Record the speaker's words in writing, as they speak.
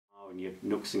your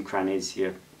nooks and crannies,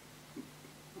 your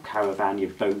caravan, your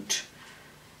boat,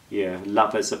 your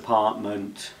lover's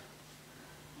apartment.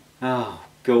 Oh,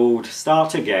 God,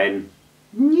 start again.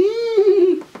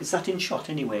 Is that in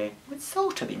shot anyway? It's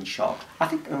sort of in shot. I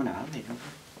think, oh no,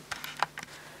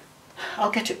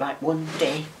 I'll get it right one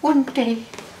day. One day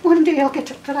I'll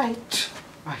get it right.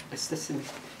 Right, let's listen.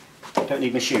 Don't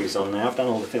need my shoes on now, I've done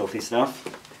all the filthy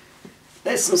stuff.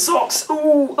 There's some socks.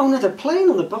 Oh no, they're plain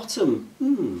on the bottom.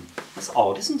 That's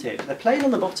odd, isn't it? They're plain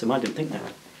on the bottom, I didn't think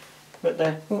that. But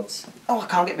they're, what's, oh, I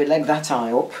can't get my leg that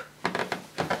high up.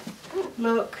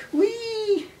 Look,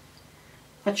 whee!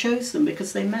 I chose them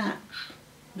because they match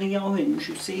the orange,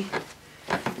 you see.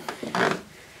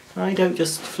 I don't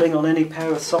just fling on any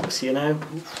pair of socks, you know.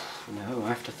 No, I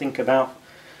have to think about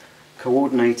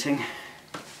coordinating.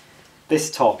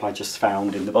 This top I just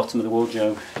found in the bottom of the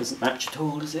wardrobe doesn't match at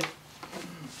all, does it?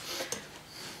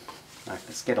 Right,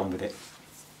 let's get on with it.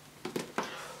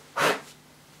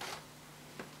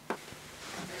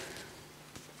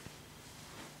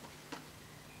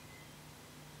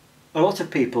 A lot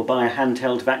of people buy a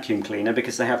handheld vacuum cleaner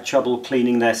because they have trouble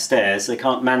cleaning their stairs. They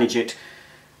can't manage it.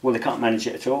 Well, they can't manage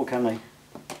it at all, can they?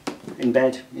 In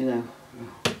bed, you know.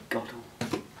 Oh, God.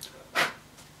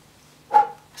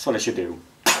 That's what I should do.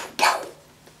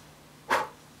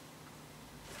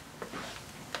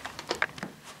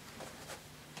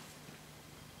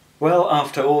 Well,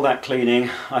 after all that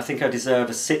cleaning, I think I deserve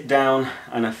a sit down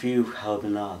and a few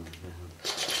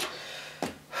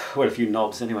well, a few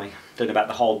knobs anyway. Don't know about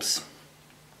the hobs.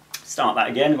 Start that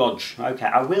again, Rog. Okay,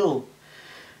 I will.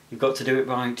 You've got to do it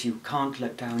right. You can't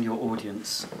let down your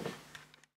audience.